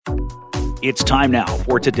It's time now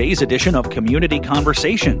for today's edition of Community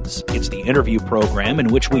Conversations. It's the interview program in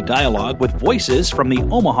which we dialogue with voices from the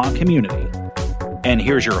Omaha community. And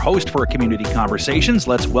here's your host for Community Conversations.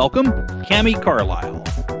 Let's welcome Cammie Carlisle.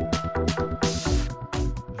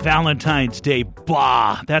 Valentine's Day,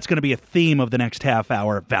 bah. That's going to be a theme of the next half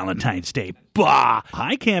hour. Valentine's Day, bah.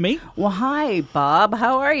 Hi, Cammie. Well, hi, Bob.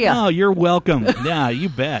 How are you? Oh, you're welcome. Yeah, you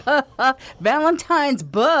bet. Valentine's,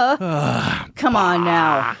 Come on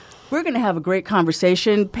now. We're going to have a great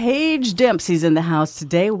conversation. Paige Dempsey's in the house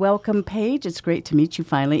today. Welcome, Paige. It's great to meet you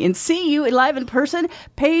finally and see you live in person.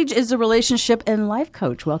 Paige is a relationship and life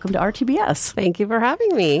coach. Welcome to RTBS. Thank you for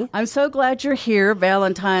having me. I'm so glad you're here.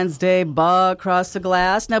 Valentine's Day, across the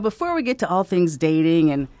glass. Now, before we get to all things dating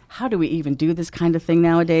and how do we even do this kind of thing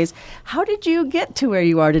nowadays, how did you get to where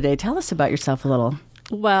you are today? Tell us about yourself a little.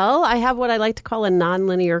 Well, I have what I like to call a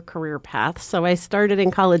nonlinear career path. So I started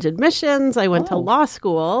in college admissions. I went to law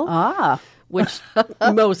school, which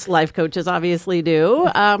most life coaches obviously do.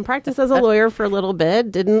 Practiced as a lawyer for a little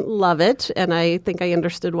bit, didn't love it, and I think I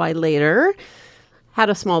understood why later. Had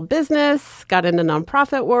a small business, got into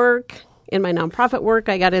nonprofit work. In my nonprofit work,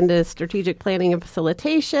 I got into strategic planning and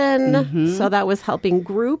facilitation. Mm-hmm. So that was helping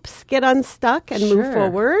groups get unstuck and move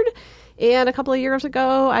forward. And a couple of years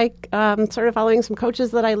ago, I started following some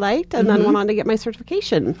coaches that I liked and then went on to get my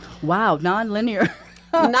certification. Wow, nonlinear.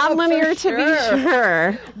 Nonlinear to be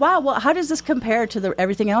sure. Wow, well, how does this compare to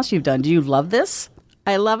everything else you've done? Do you love this?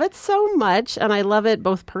 I love it so much, and I love it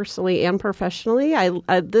both personally and professionally.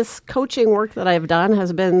 This coaching work that I've done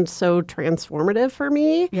has been so transformative for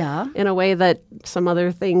me in a way that some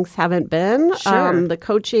other things haven't been. Sure. The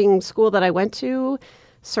coaching school that I went to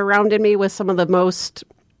surrounded me with some of the most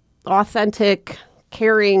authentic,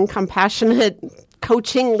 caring, compassionate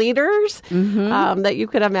coaching leaders that you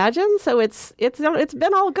could imagine. So it's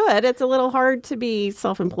been all good. It's a little hard to be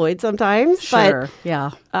self-employed sometimes. Sure.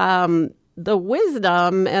 But, the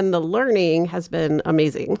wisdom and the learning has been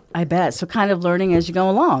amazing. I bet. So kind of learning as you go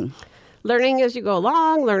along. Learning as you go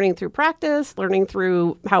along, learning through practice, learning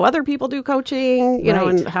through how other people do coaching, you know,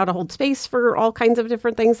 and how to hold space for all kinds of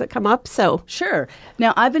different things that come up. So sure.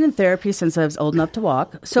 Now, I've been in therapy since I was old enough to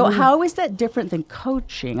walk. So how is that different than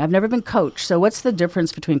coaching? I've never been coached. So what's the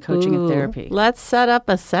difference between coaching and therapy? Let's set up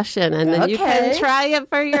a session and then you can try it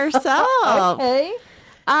for yourself. Okay.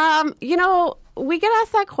 You know, we get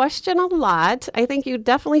asked that question a lot. I think you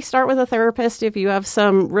definitely start with a therapist if you have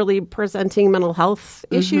some really presenting mental health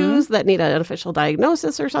issues that need an official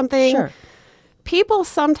diagnosis or something. Sure. People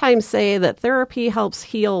sometimes say that therapy helps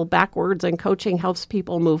heal backwards and coaching helps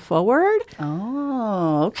people move forward.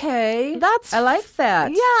 Oh, okay. I like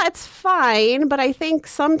that. Yeah, it's fine. But I think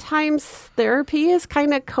sometimes therapy is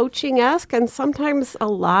kind of coaching-esque, and sometimes, a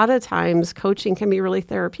lot of times, coaching can be really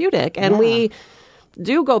therapeutic. And we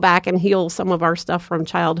do go back and heal some of our stuff from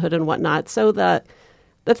childhood and whatnot. So the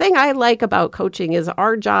thing I like about coaching is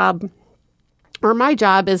our job, or my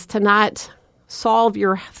job, is to not solve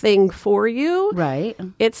your thing for you. Right.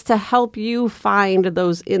 It's to help you find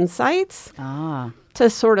those insights to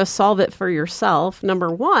sort of solve it for yourself, number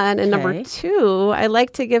one. And number two, I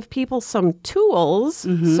like to give people some tools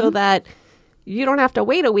so that you don't have to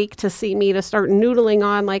wait a week to see me to start noodling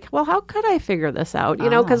on like, well, how could I figure this out? You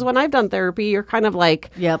know, because when I've done therapy, you're kind of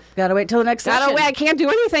like, got to wait till the next session. Gotta wait. I can't do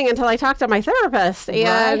anything until I talk to my therapist.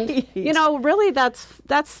 And, you know, really that's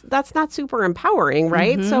not super empowering,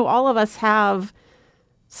 right? So all of us have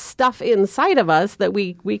stuff inside of us that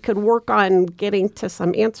we could work on getting to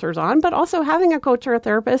some answers on, but also having a coach or a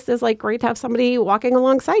therapist is like great to have somebody walking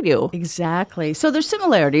alongside you. Exactly. So there's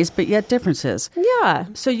similarities, but yet differences. Yeah.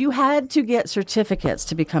 So you had to get certificates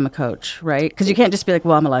to become a coach, right? Because you can't just be like,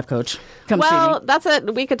 well, I'm a life coach. Come see me. That's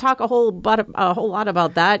it. We could talk a whole lot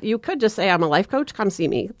about that. You could just say, I'm a life coach. Come see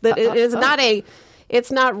me. It is It's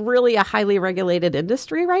not really a highly regulated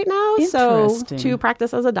industry right now. So to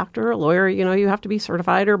practice as a doctor or a lawyer, you know, you have to be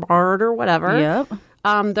certified or barred or whatever.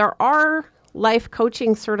 Yep. There are life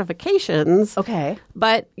coaching certifications. Okay.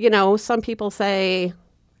 But, you know, some people say,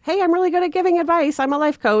 hey, I'm really good at giving advice. I'm a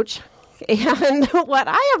life coach. And what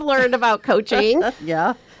I have learned about coaching,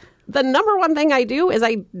 the number one thing I do is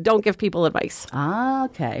I don't give people advice.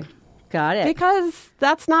 Okay. Got it. Because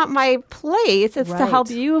that's not my place. It's to help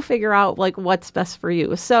you figure out like what's best for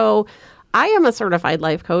you. So I am a certified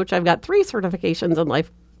life coach. I've got 3 certifications in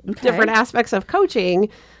life, different aspects of coaching.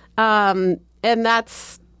 And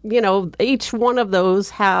that's, you know, each one of those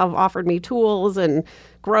have offered me tools and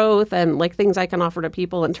growth and like things I can offer to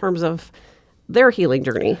people in terms of their healing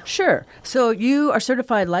journey. Sure. So you are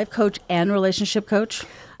certified life coach and relationship coach?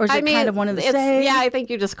 Or is it kind of one of the same? Yeah, I think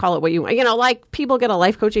you just call it what you want. Like people get a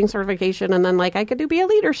life coaching certification and then like I could be a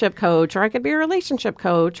leadership coach or I could be a relationship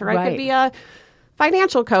coach or I could be a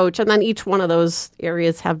financial coach. And then each one of those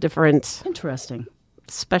areas have different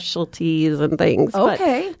specialties and things.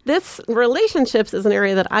 Okay. But this relationships is an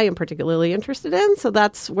area that I am particularly interested in. So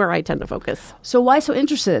that's where I tend to focus. So why so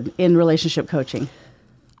interested in relationship coaching?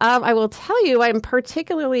 I will tell you, I'm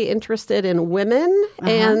particularly interested in women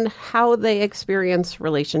and how they experience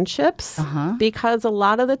relationships because a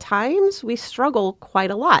lot of the times we struggle quite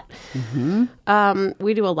a lot.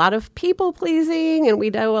 We do a lot of people pleasing and we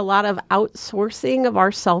do a lot of outsourcing of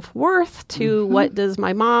our self-worth to what does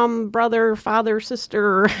my mom, brother, father,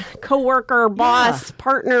 sister, coworker, boss,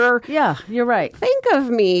 partner. Yeah, you're right. Think of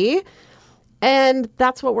me. And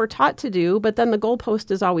that's what we're taught to do. But then the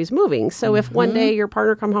goalpost is always moving. So if one day your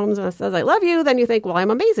partner comes home and says, I love you, then you think, well,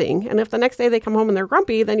 I'm amazing. And if the next day they come home and they're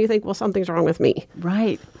grumpy, then you think, well, something's wrong with me.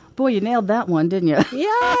 Right. Boy, you nailed that one, didn't you?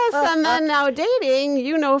 Yes. And then now dating,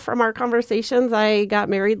 from our conversations, I got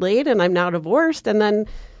married late and I'm now divorced. And then,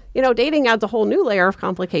 dating adds a whole new layer of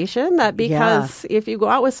complication that because if you go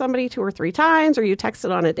out with somebody 2 or 3 times or you text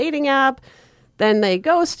it on a dating app, then they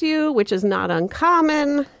ghost you, which is not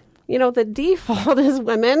uncommon. The default is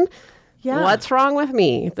women. Yeah. What's wrong with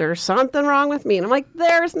me? There's something wrong with me. And I'm like,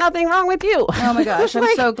 there's nothing wrong with you. Oh my gosh. I'm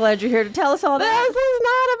so glad you're here to tell us all that. This is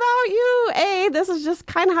not about you. A, this is just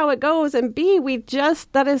kind of how it goes. And B,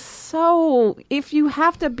 that is so, if you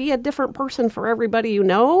have to be a different person for everybody you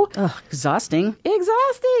know. Exhausting.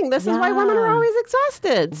 This is why women are always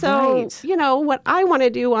exhausted. So, what I want to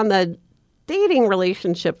do on the dating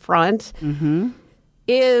relationship front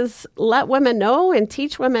is let women know and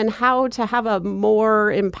teach women how to have a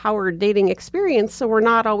more empowered dating experience so we're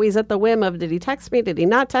not always at the whim of, did he text me? Did he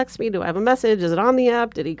not text me? Do I have a message? Is it on the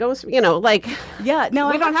app? Did he ghost me? We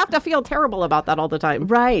don't have to feel terrible about that all the time.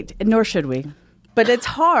 Right. Nor should we. But it's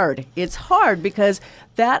hard. It's hard because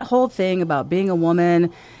that whole thing about being a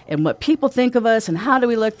woman and what people think of us and how do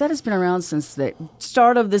we look, that has been around since the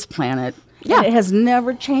start of this planet. Yeah. And it has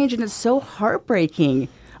never changed, and it's so heartbreaking.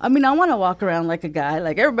 I mean, I want to walk around like a guy,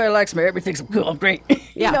 like everybody likes me, everybody thinks I'm cool, I'm great.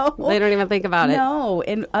 Yeah, they don't even think about it. No,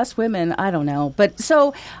 and us women, I don't know. But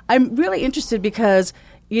so I'm really interested because,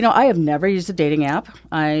 I have never used a dating app.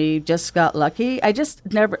 I just got lucky.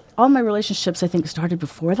 All my relationships, I think, started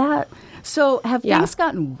before that. So have things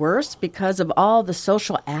gotten worse because of all the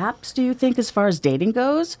social apps, do you think, as far as dating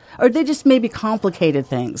goes? Or they just maybe complicated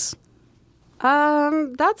things? I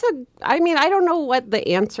don't know what the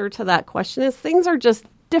answer to that question is. Things are just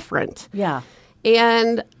different. Yeah.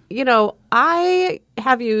 And, I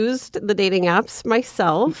have used the dating apps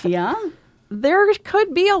myself. Yeah. There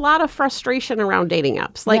could be a lot of frustration around dating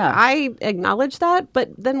apps. I acknowledge that, but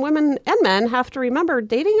then women and men have to remember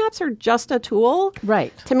dating apps are just a tool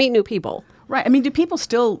to meet new people. Right. I mean, do people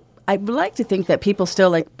still... I would like to think that people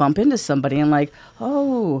still bump into somebody and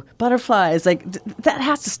oh, butterflies. That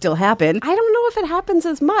has to still happen. I don't know if it happens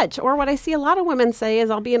as much. Or what I see a lot of women say is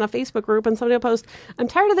I'll be in a Facebook group and somebody will post, I'm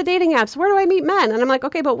tired of the dating apps. Where do I meet men? And I'm like,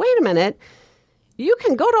 okay, but wait a minute. You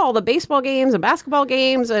can go to all the baseball games and basketball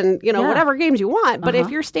games and, whatever games you want. But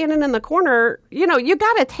if you're standing in the corner, you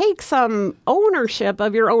got to take some ownership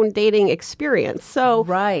of your own dating experience. So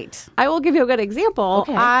I will give you a good example.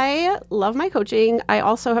 Okay. I love my coaching. I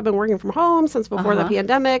also have been working from home since before the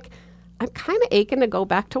pandemic. I'm kind of aching to go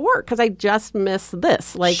back to work because I just miss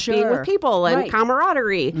this, being with people and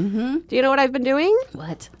camaraderie. Mm-hmm. Do you know what I've been doing?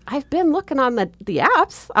 What? I've been looking on the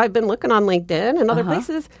apps. I've been looking on LinkedIn and other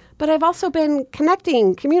places. But I've also been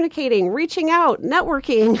connecting, communicating, reaching out,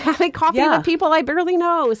 networking, having coffee with people I barely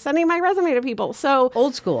know, sending my resume to people. So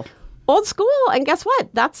Old school. And guess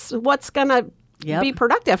what? That's what's going to be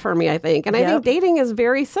productive for me, I think. And I think dating is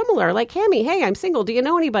very similar. Like, Cammie, hey, I'm single. Do you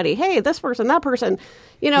know anybody? Hey, this person, that person.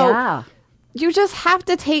 You just have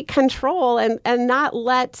to take control and not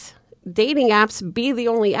let dating apps be the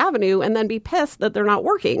only avenue and then be pissed that they're not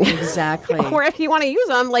working. Exactly. Or if you want to use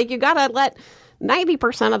them, you got to let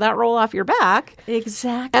 90% of that roll off your back.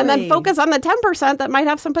 Exactly. And then focus on the 10% that might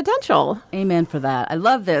have some potential. Amen for that. I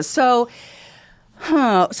love this. So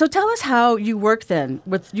tell us how you work then.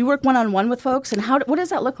 You work one-on-one with folks, and what does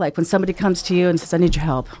that look like when somebody comes to you and says, I need your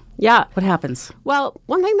help? Yeah. What happens? Well,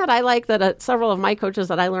 one thing that I like that several of my coaches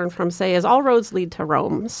that I learned from say is all roads lead to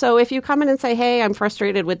Rome. So if you come in and say, hey, I'm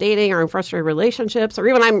frustrated with dating or I'm frustrated with relationships, or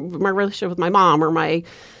even my relationship with my mom or my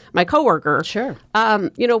coworker. Sure.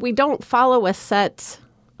 We don't follow a set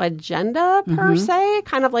agenda per se,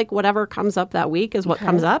 kind of like whatever comes up that week is what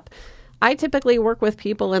comes up. I typically work with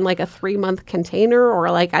people in like a 3-month container,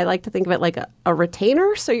 or like I like to think of it like a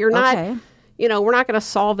retainer. So you're not, we're not going to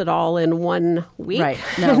solve it all in 1 week. Right.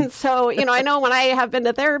 No. So, I know when I have been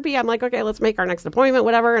to therapy, I'm like, okay, let's make our next appointment,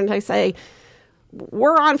 whatever. And I say,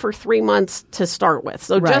 we're on for 3 months to start with.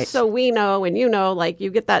 So just so we know, and like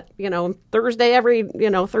you get that, Thursday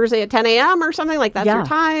Thursday at 10 a.m. or something like that's your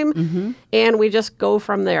time. Mm-hmm. And we just go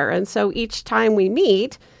from there. And so each time we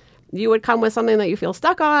meet, you would come with something that you feel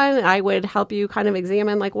stuck on. I would help you kind of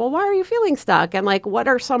examine like, well, why are you feeling stuck? And like, what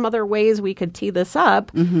are some other ways we could tee this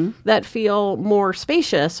up that feel more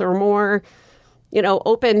spacious or more,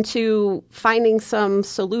 open to finding some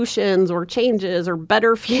solutions or changes or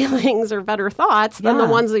better feelings or better thoughts than the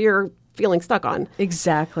ones that you're feeling stuck on.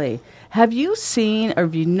 Exactly. Have you seen or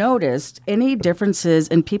have you noticed any differences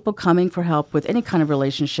in people coming for help with any kind of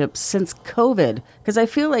relationship since COVID? Because I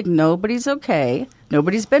feel like nobody's okay.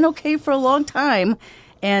 Nobody's been okay for a long time.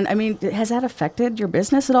 And I mean, has that affected your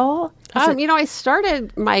business at all? I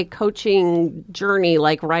started my coaching journey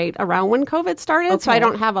like right around when COVID started. So I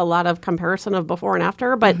don't have a lot of comparison of before and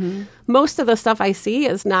after. But most of the stuff I see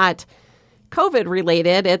is not COVID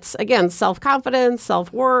related. It's, again, self-confidence,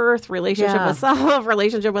 self-worth, relationship with self,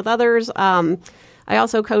 relationship with others. I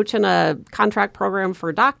also coach in a contract program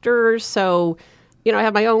for doctors. So, I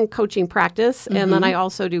have my own coaching practice, and then I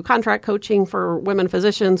also do contract coaching for women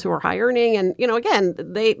physicians who are high earning. And, again,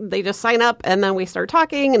 they just sign up and then we start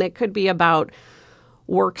talking, and it could be about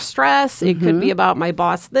work stress. It could be about my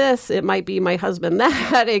boss this. It might be my husband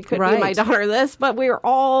that. It could be my daughter this. But we're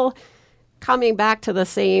all coming back to the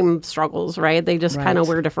same struggles, right? They just kind of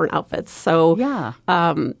wear different outfits. So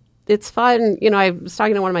it's fun. I was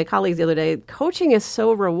talking to one of my colleagues the other day. Coaching is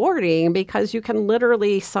so rewarding because you can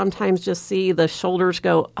literally sometimes just see the shoulders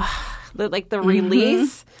go, the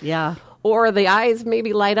release. Yeah. Or the eyes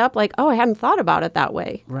maybe light up like, oh, I hadn't thought about it that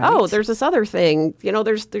way. Right. Oh, there's this other thing.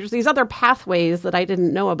 There's these other pathways that I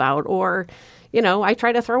didn't know about. Or I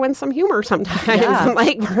try to throw in some humor sometimes and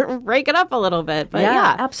like break it up a little bit. But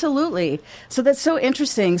absolutely. So that's so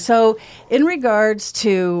interesting. So in regards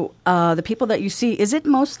to the people that you see, is it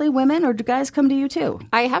mostly women or do guys come to you too?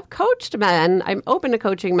 I have coached men. I'm open to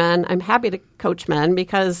coaching men. I'm happy to coach men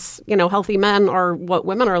because, healthy men are what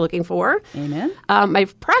women are looking for. Amen. My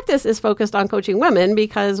practice is focused on coaching women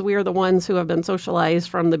because we are the ones who have been socialized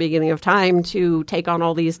from the beginning of time to take on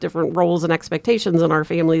all these different roles and expectations in our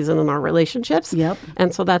families and in our relationships. Yep.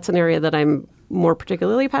 And so that's an area that I'm more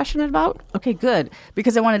particularly passionate about. Okay, good.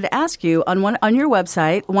 Because I wanted to ask you, on your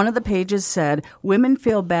website, one of the pages said, women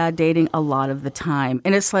feel bad dating a lot of the time.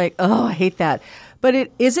 And it's like, oh, I hate that.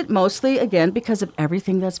 But is it mostly, again, because of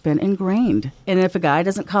everything that's been ingrained? And if a guy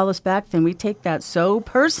doesn't call us back, then we take that so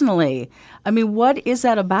personally. I mean, what is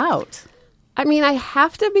that about? I mean, I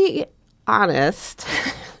have to be honest.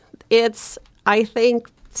 It's, I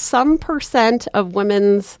think, some percent of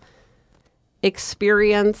women's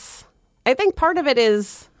experience. I think part of it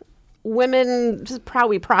is women just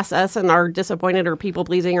probably process and are disappointed or people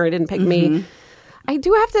pleasing or didn't pick me. I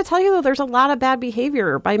do have to tell you, though, there's a lot of bad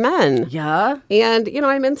behavior by men. Yeah. And,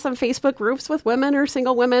 I'm in some Facebook groups with women or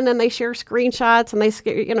single women, and they share screenshots and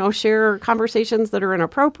they, share conversations that are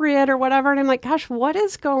inappropriate or whatever. And I'm like, gosh, what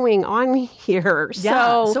is going on here?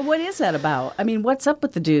 Yeah. So what is that about? I mean, what's up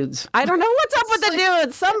with the dudes? I don't know what's up with the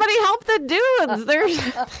dudes. Somebody help the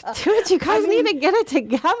dudes. Dudes, you guys need to get it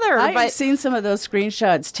together. I've seen some of those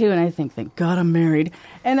screenshots, too, and I think, thank God I'm married.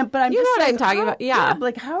 But I'm you just know what like, I'm talking about. Yeah.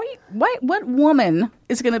 Like, how are you, what woman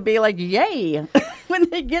is going to be like, yay, when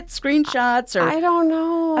they get screenshots? Or I don't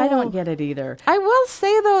know. I don't get it either. I will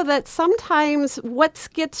say, though, that sometimes what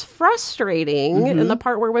gets frustrating in the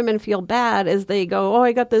part where women feel bad is they go, oh,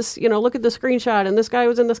 I got this, look at the screenshot and this guy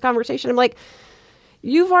was in this conversation. I'm like,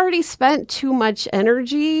 you've already spent too much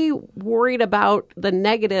energy worried about the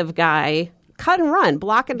negative guy. Cut and run,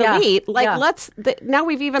 block and delete. Now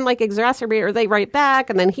we've even exacerbated, or they write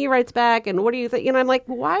back and then he writes back. And what do you think? I'm like,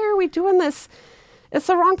 why are we doing this? It's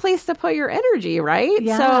the wrong place to put your energy, right?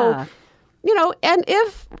 Yeah. So, and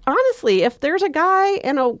if there's a guy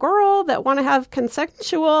and a girl that want to have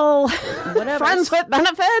consensual friends with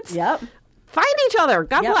benefits, find each other.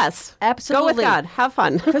 God bless. Absolutely. Go with God. Have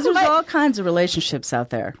fun. Because there's all kinds of relationships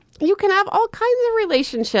out there. You can have all kinds of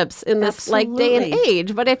relationships in this day and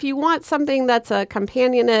age. But if you want something that's a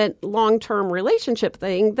companionate, long-term relationship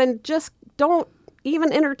thing, then just don't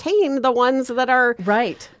even entertain the ones that are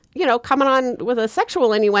coming on with a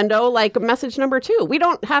sexual innuendo like message number 2. We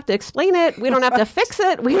don't have to explain it. We don't have to fix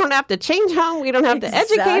it. We don't have to change them. We don't have to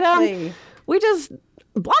educate them. We just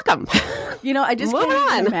block them. I just Move can't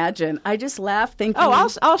on. even imagine. I just laugh thinking. Oh,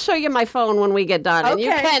 I'll show you my phone when we get done, and you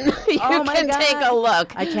can Oh my God. take a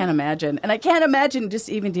look. I can't imagine, and I can't imagine just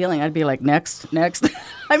even dealing. I'd be like, next.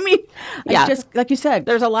 I mean, Yeah. I just like you said,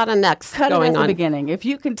 There's a lot of next cut going it at the on. beginning. If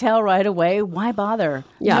you can tell right away, why bother?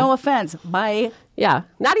 Yeah. No offense. Bye. Yeah,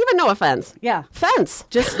 not even no offense. Yeah. Fence.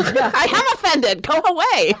 Just yeah. I am offended. Go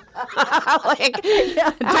away.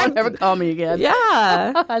 Don't ever call me again. Yeah.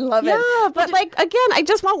 I love it. Yeah, but again, I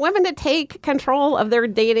just want women to take control of their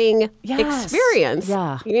dating Yes. experience.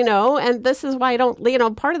 Yeah. And this is why I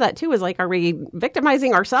don't, part of that too is are we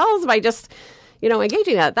victimizing ourselves by just,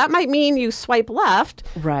 engaging that? That might mean you swipe left.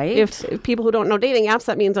 Right. If people who don't know dating apps,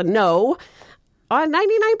 that means a no on 99% of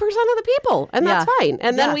the people. And that's Yeah. fine.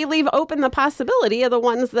 And then we leave open the possibility of the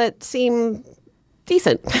ones that seem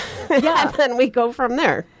decent. Yeah. And then we go from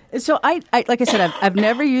there. So I like I said, I've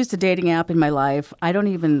never used a dating app in my life. I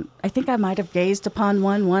think I might have gazed upon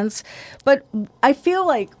one once, but I feel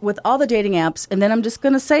like with all the dating apps, and then I'm just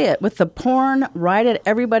going to say it, with the porn right at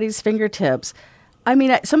everybody's fingertips. I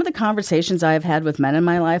mean, some of the conversations I've had with men in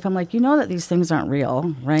my life, I'm like, that these things aren't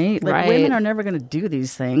real, right? Like, Right. women are never going to do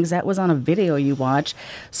these things. That was on a video you watch.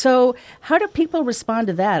 So how do people respond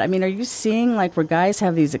to that? I mean, are you seeing, where guys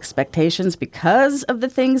have these expectations because of the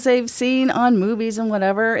things they've seen on movies and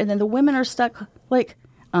whatever, and then the women are stuck,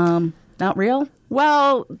 not real?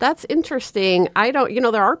 Well, that's interesting. I don't,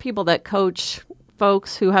 there are people that coach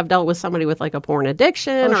folks who have dealt with somebody with a porn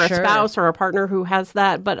addiction or a spouse or a partner who has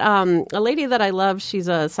that. But a lady that I love, she's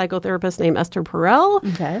a psychotherapist named Esther Perel.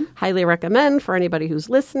 Okay. Highly recommend for anybody who's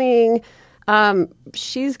listening.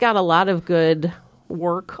 She's got a lot of good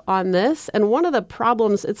work on this. And one of the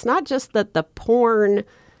problems, it's not just that the porn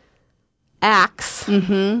acts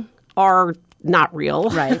are not real,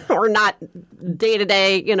 right? Or not day to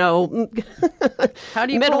day, How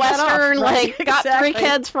do you Midwestern, pull that off? Right? got Exactly. 3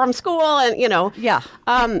 kids from school, and Yeah.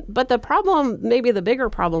 But the problem, maybe the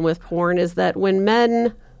bigger problem with porn, is that when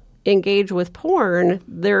men engage with porn,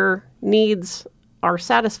 their needs are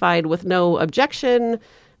satisfied with no objection,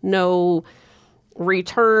 no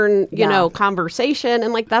return, conversation,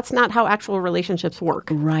 and that's not how actual relationships work,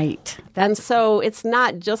 Right. and so it's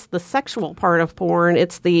not just the sexual part of porn;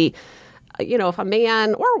 it's the if a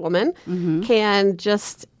man or a woman can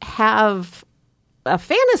just have a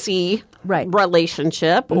fantasy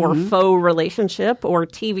relationship or faux relationship or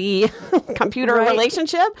TV computer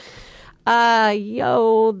relationship,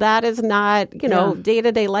 that is not,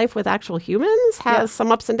 day-to-day life with actual humans has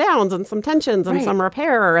some ups and downs and some tensions and some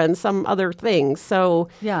repair and some other things. So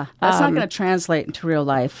yeah, that's not going to translate into real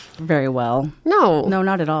life very well. No,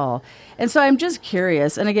 not at all. And so I'm just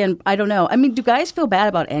curious. And again, I don't know. I mean, do guys feel bad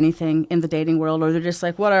about anything in the dating world, or they're just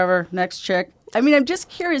like, whatever, next chick? I mean, I'm just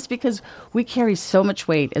curious because we carry so much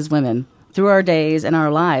weight as women through our days and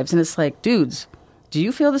our lives. And it's like, dudes, do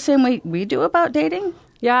you feel the same way we do about dating?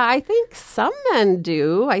 Yeah, I think some men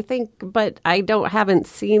do. But I haven't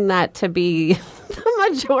seen that to be the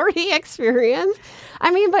majority experience.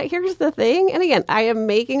 I mean, but here's the thing. And again, I am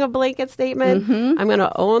making a blanket statement. I'm going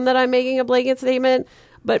to own that I'm making a blanket statement.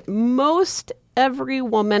 But most every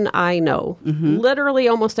woman I know, literally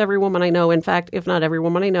almost every woman I know, in fact, if not every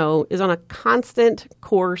woman I know, is on a constant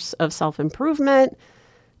course of self-improvement,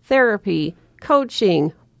 therapy,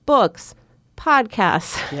 coaching, books,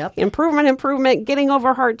 podcasts, improvement, getting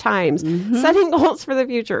over hard times, setting goals for the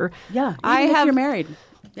future. Yeah, even if you're married.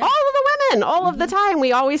 Yeah. All of the women, all of the time.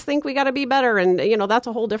 We always think we got to be better. And, that's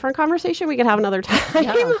a whole different conversation we can have another time.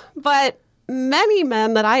 Yeah. But many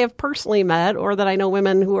men that I have personally met, or that I know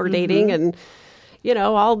women who are dating, and,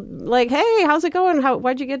 I'll hey, how's it going?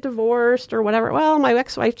 Why'd you get divorced or whatever? Well, my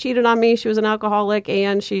ex-wife cheated on me. She was an alcoholic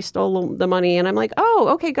and she stole the money. And I'm like, oh,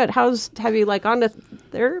 okay, good. Have you gone to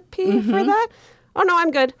therapy for that? Oh, no,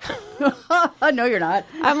 I'm good. No, you're not.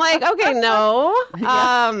 I'm like, okay, no.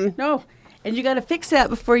 No. And you got to fix that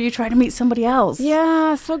before you try to meet somebody else.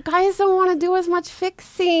 Yeah, so guys don't want to do as much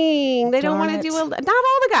fixing. They don't want to do not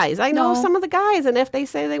all the guys. I know some of the guys, and if they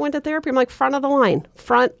say they went to therapy, I'm like, front of the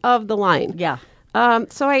line. Yeah.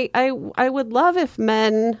 So I would love if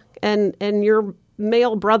men and your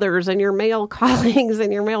male brothers and your male colleagues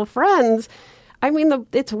and your male friends, I mean,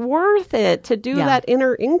 it's worth it to do that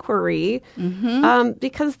inner inquiry,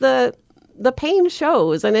 because the pain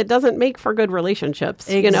shows, and it doesn't make for good relationships.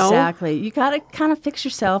 Exactly. You got to kind of fix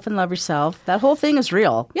yourself and love yourself. That whole thing is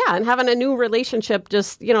real. Yeah, and having a new relationship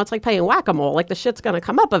just, it's like playing whack-a-mole. Like, the shit's going to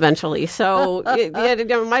come up eventually. So you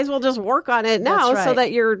might as well just work on it now so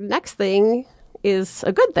that your next thing is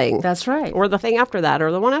a good thing. That's right. Or the thing after that,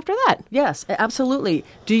 or the one after that. Yes, absolutely.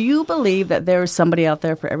 Do you believe that there is somebody out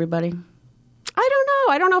there for everybody? I don't know.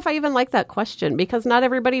 I don't know if I even like that question because not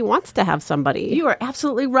everybody wants to have somebody. You are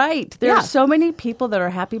absolutely right. There are so many people that are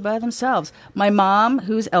happy by themselves. My mom,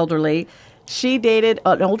 who's elderly, she dated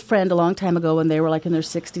an old friend a long time ago when they were like in their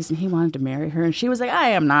 60s, and he wanted to marry her. And she was like, I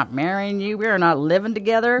am not marrying you. We are not living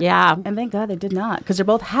together. Yeah. And thank God they did not, because they're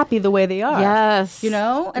both happy the way they are. Yes. You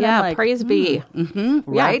know? And yeah, I'm like, praise be.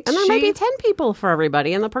 Mm-hmm, Yeah. right? And there might be 10 people for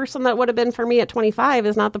everybody. And the person that would have been for me at 25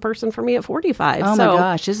 is not the person for me at 45. Oh, my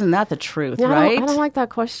gosh. Isn't that the truth, right? I don't like that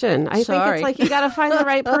question. I think it's like you got to find the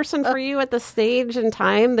right person for you at the stage and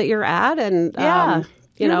time that you're at. And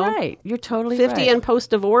you're right. You're totally 50 right. and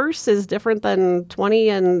post-divorce is different than 20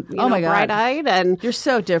 and bright-eyed. And you're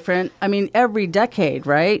so different. I mean, every decade,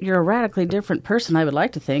 right? You're a radically different person, I would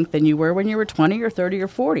like to think, than you were when you were 20 or 30 or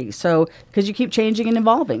 40. So, because you keep changing and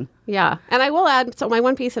evolving. Yeah. And I will add, so my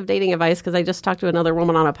one piece of dating advice, because I just talked to another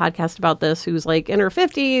woman on a podcast about this who's like in her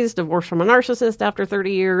 50s, divorced from a narcissist after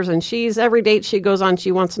 30 years. And every date she goes on,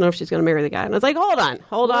 she wants to know if she's going to marry the guy. And I was like, hold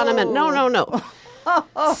on a minute. No.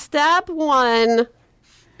 Step one.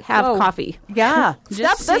 Have coffee. Yeah. So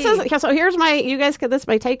here's this is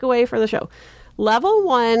my takeaway for the show. Level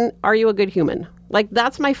 1, are you a good human? Like,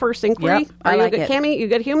 that's my first inquiry. Yep, are you a good Cammie? You a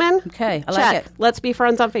good human? Okay, I Check. like it. Let's be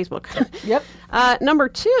friends on Facebook. Yep. Number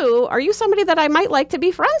 2, are you somebody that I might like to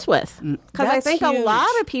be friends with? Because I think huge. a lot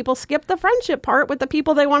of people skip the friendship part with the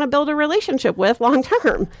people they want to build a relationship with long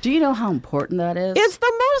term. Do you know how important that is? It's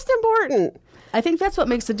the most important. I think that's what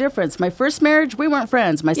makes the difference. My first marriage, we weren't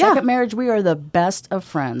friends. My second marriage, we are the best of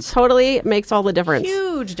friends. Totally makes all the difference.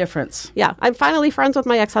 Huge difference. Yeah. I'm finally friends with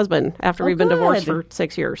my ex-husband after we've been divorced for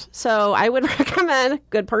 6 years. So I would recommend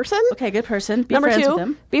good person. Okay, good person. Be Number friends 2, with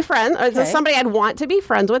them. be friends. Is this somebody I'd want to be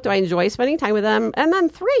friends with? Do I enjoy spending time with them? And then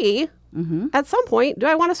 3, at some point, do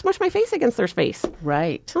I want to smush my face against their face?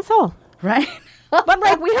 Right. That's all. Right. But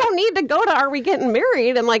like, we don't need to go to, are we getting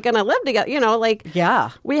married and like going to live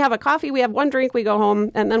together? We have a coffee, we have one drink, we go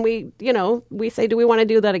home, and then we say, do we want to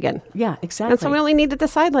do that again? Yeah, exactly. And so we only need to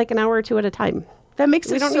decide like an hour or two at a time. That makes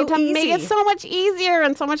we it don't so need to easy. make it so much easier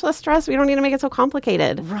and so much less stress. We don't need to make it so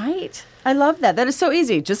complicated. Right. I love that. That is so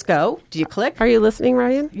easy. Just go. Do you click? Are you listening,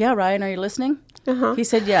 Ryan? Yeah, Ryan, are you listening? Uh-huh. He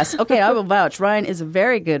said yes. Okay, I will vouch. Ryan is a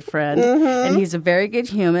very good friend, and he's a very good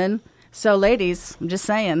human. So, ladies, I'm just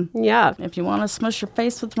saying. Yeah. If you want to smush your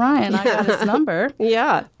face with Ryan, I got his number.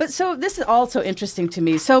 Yeah. But so this is also interesting to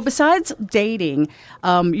me. So besides dating,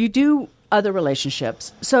 you do other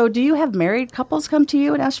relationships. So do you have married couples come to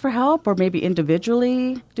you and ask for help, or maybe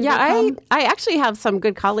individually? I actually have some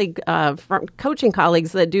good coaching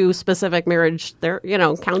colleagues that do specific marriage,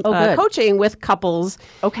 coaching with couples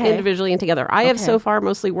individually and together. I have so far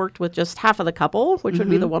mostly worked with just half of the couple, which would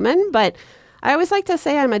be the woman, but I always like to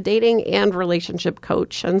say I'm a dating and relationship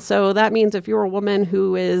coach. And so that means if you're a woman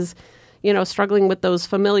who is, struggling with those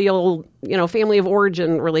familial, family of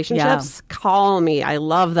origin relationships, call me. I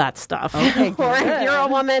love that stuff. Okay, or if you're a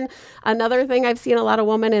woman, another thing I've seen a lot of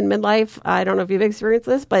women in midlife, I don't know if you've experienced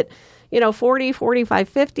this, but, 40, 45,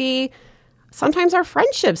 50, sometimes our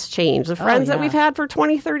friendships change. The friends that we've had for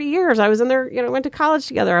 20, 30 years. I was in their, went to college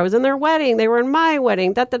together. I was in their wedding. They were in my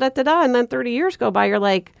wedding, And then 30 years go by, you're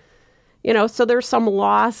like, so there's some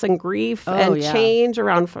loss and grief and change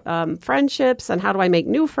around friendships and how do I make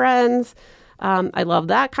new friends. I love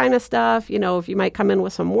that kind of stuff. If you might come in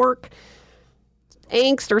with some work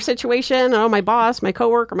angst or situation, my boss, my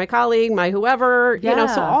coworker, my colleague, my whoever,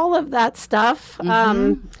 so all of that stuff.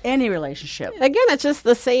 Any relationship. Again, it's just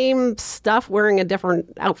the same stuff wearing a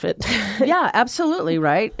different outfit. Yeah, absolutely,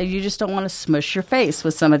 right? You just don't want to smush your face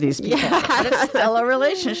with some of these people. Yeah. But it's still a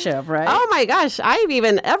relationship, right? Oh my gosh,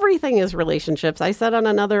 everything is relationships. I said on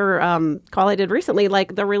another call I did recently,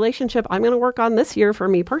 like the relationship I'm going to work on this year for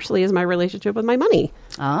me personally is my relationship with my money.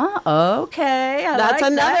 Ah, okay.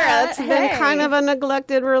 That's been kind of a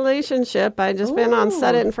neglected relationship. I just been on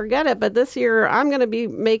set it and forget it. But this year, I'm going to be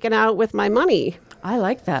making out with my money. I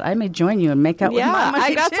like that. I may join you and make out with my money,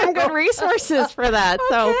 I got some good resources for that.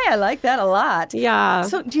 So I like that a lot. Yeah.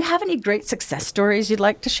 So do you have any great success stories you'd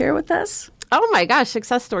like to share with us? Oh my gosh,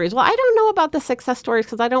 success stories. Well, I don't know about the success stories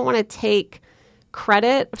because I don't want to take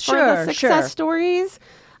credit for the success stories.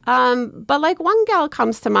 But like one gal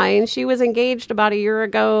comes to mind. She was engaged about a year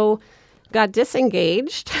ago, got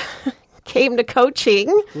disengaged, came to coaching,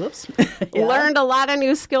 learned a lot of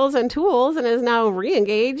new skills and tools, and is now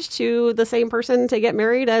re-engaged to the same person to get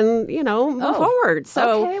married and, move forward.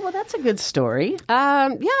 So, okay, well, that's a good story.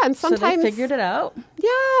 And sometimes... So they figured it out?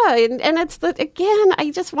 Yeah, and it's, again,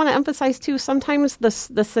 I just want to emphasize, too, sometimes the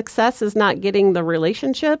success is not getting the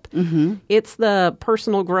relationship. Mm-hmm. It's the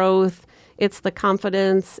personal growth. It's the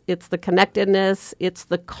confidence. It's the connectedness. It's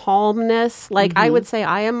the calmness. Like I would say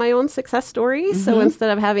I am my own success story. So instead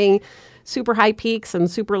of having super high peaks and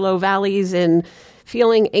super low valleys and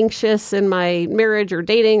feeling anxious in my marriage or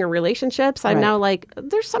dating or relationships, I'm now like,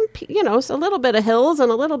 there's some, a little bit of hills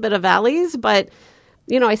and a little bit of valleys, but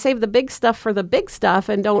I save the big stuff for the big stuff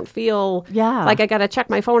and don't feel like I got to check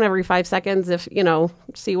my phone every 5 seconds if,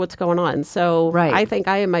 see what's going on. So I think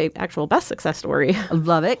I am my actual best success story. I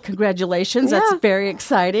love it. Congratulations. That's very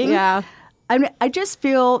exciting. Yeah. I just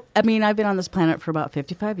feel, I've been on this planet for about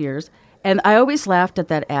 55 years. And I always laughed at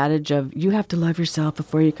that adage of you have to love yourself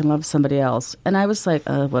before you can love somebody else. And I was like,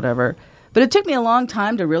 whatever. But it took me a long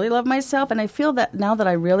time to really love myself. And I feel that now that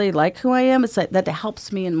I really like who I am, it's like that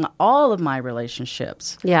helps me in all of my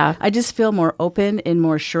relationships. Yeah. I just feel more open and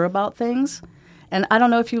more sure about things. And I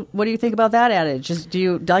don't know what do you think about that adage? Do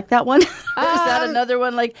you like that one? Or is that another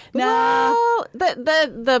one like, nah? Well,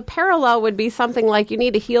 the parallel would be something like you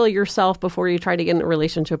need to heal yourself before you try to get in a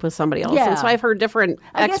relationship with somebody else. Yeah. And so I've heard different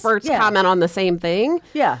experts comment on the same thing.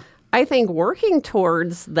 Yeah. I think working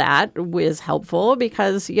towards that was helpful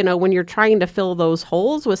because, when you're trying to fill those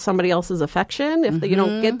holes with somebody else's affection, if you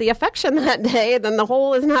don't get the affection that day, then the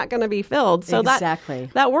hole is not going to be filled. So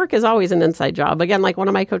that work is always an inside job. Again, like one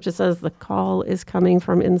of my coaches says, the call is coming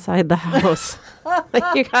from inside the house.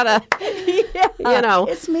 Like you gotta,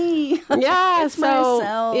 it's me. Yeah. It's so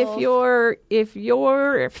myself. if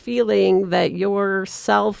you're feeling that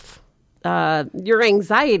yourself, your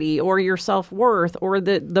anxiety or your self-worth or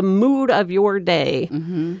the mood of your day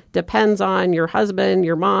depends on your husband,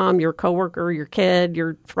 your mom, your coworker, your kid,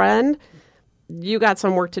 your friend, you got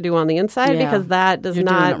some work to do on the inside because that does you're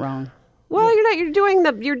not doing it wrong. Well, you're not. You're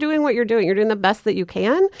doing what you're doing. You're doing the best that you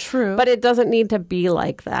can. True. But it doesn't need to be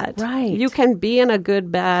like that. Right. You can be in a good,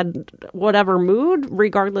 bad, whatever mood,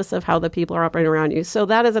 regardless of how the people are operating around you. So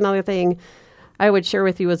that is another thing I would share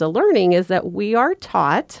with you as a learning is that we are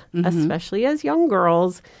taught, especially as young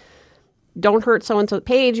girls, don't hurt so-and-so.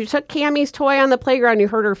 Paige, you took Cammie's toy on the playground, you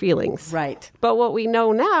hurt her feelings. Right. But what we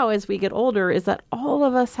know now as we get older is that all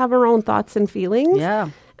of us have our own thoughts and feelings. Yeah.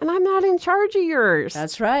 And I'm not in charge of yours.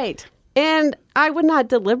 That's right. And I would not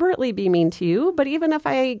deliberately be mean to you, but even if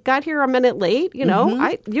I got here a minute late, you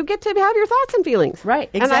get to have your thoughts and feelings. Right,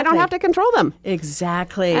 exactly. And I don't have to control them.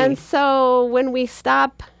 Exactly. And so when we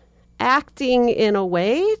stop acting in a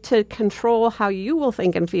way to control how you will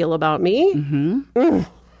think and feel about me,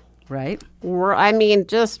 right.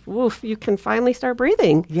 You can finally start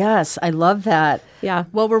breathing. Yes, I love that. Yeah.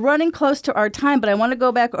 Well, we're running close to our time, but I want to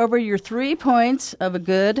go back over your 3 points of a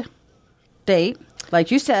good date,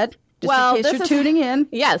 like you said. Just in case you're tuning in.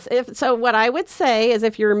 Yes. So what I would say is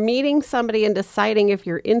if you're meeting somebody and deciding if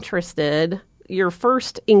you're interested, your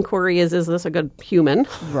first inquiry is this a good human?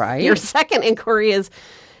 Right. Your second inquiry is,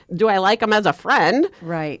 do I like them as a friend?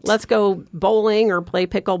 Right. Let's go bowling or play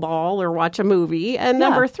pickleball or watch a movie. And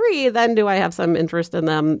number 3, then do I have some interest in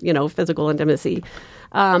them, physical intimacy?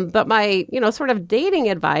 But my, sort of dating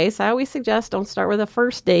advice, I always suggest don't start with a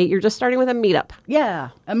first date. You're just starting with a meetup. Yeah,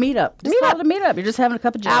 a meetup. Just call it a meetup. You're just having a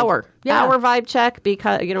cup of Joe. Hour vibe check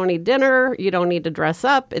because you don't need dinner. You don't need to dress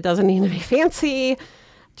up. It doesn't need to be fancy.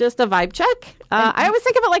 Just a vibe check. I always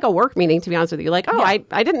think of it like a work meeting, to be honest with you. Like,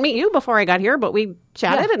 I didn't meet you before I got here, but we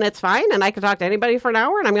chatted and it's fine. And I can talk to anybody for an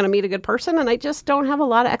hour and I'm going to meet a good person. And I just don't have a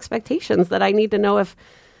lot of expectations that I need to know if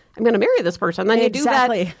I'm going to marry this person. Then you do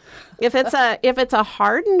that. If it's a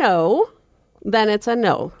hard no, then it's a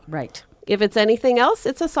no. Right. If it's anything else,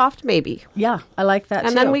 it's a soft maybe. Yeah, I like that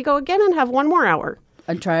and then we go again and have one more hour.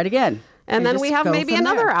 And try it again. And then we have maybe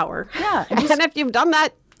another hour. Yeah. And if you've done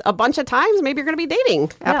that a bunch of times, maybe you're going to be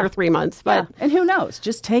dating after 3 months. But and who knows?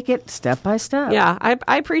 Just take it step by step. Yeah,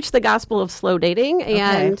 I preach the gospel of slow dating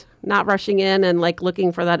and not rushing in and like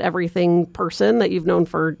looking for that everything person that you've known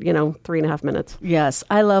for 3.5 minutes. Yes,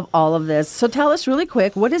 I love all of this. So tell us really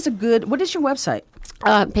quick, what is your website?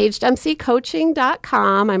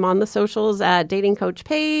 PaigeDempseyCoaching.com. I'm on the socials at Dating Coach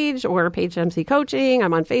Paige or Paige Dempsey Coaching.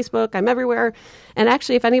 I'm on Facebook. I'm everywhere. And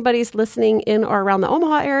actually, if anybody's listening in or around the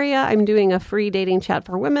Omaha area, I'm doing a free dating chat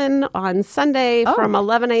for women on Sunday from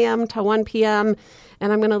 11 a.m. to 1 p.m.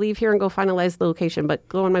 And I'm going to leave here and go finalize the location. But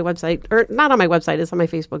go on my website, or not on my website, it's on my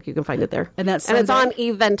Facebook. You can find it there. And it's on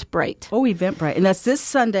Eventbrite. Oh, Eventbrite. And that's this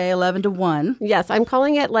Sunday, 11 to 1. Yes, I'm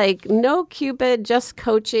calling it like No Cupid, Just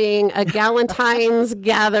Coaching, a Galentine's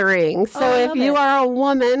Gathering. So if you are a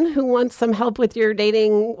woman who wants some help with your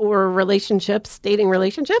dating or dating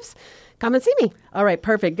relationships, come and see me. All right,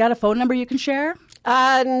 perfect. Got a phone number you can share?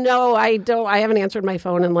 No, I don't. I haven't answered my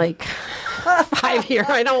phone in like 5 year.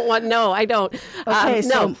 I don't. Okay,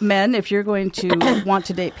 so no. men, if you're going to want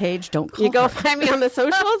to date Paige, don't call You go her. find me on the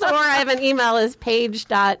socials, or I have an email is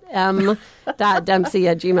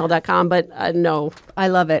paige.m.dempsey@gmail.com, but no. I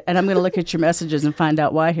love it. And I'm going to look at your messages and find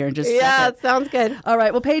out why here in just a second. Sounds good. All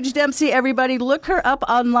right. Well, Paige Dempsey, everybody, look her up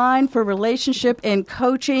online for relationship and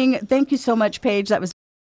coaching. Thank you so much, Paige. That was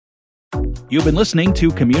You've been listening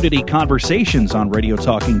to Community Conversations on Radio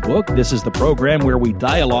Talking Book. This is the program where we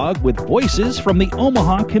dialogue with voices from the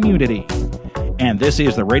Omaha community. And this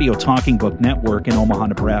is the Radio Talking Book Network in Omaha,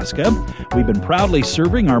 Nebraska. We've been proudly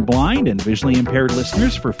serving our blind and visually impaired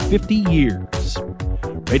listeners for 50 years.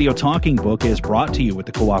 Radio Talking Book is brought to you with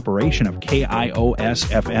the cooperation of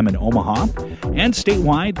KIOS-FM in Omaha and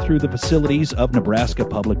statewide through the facilities of Nebraska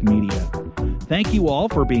Public Media. Thank you all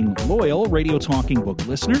for being loyal Radio Talking Book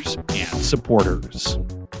listeners and supporters.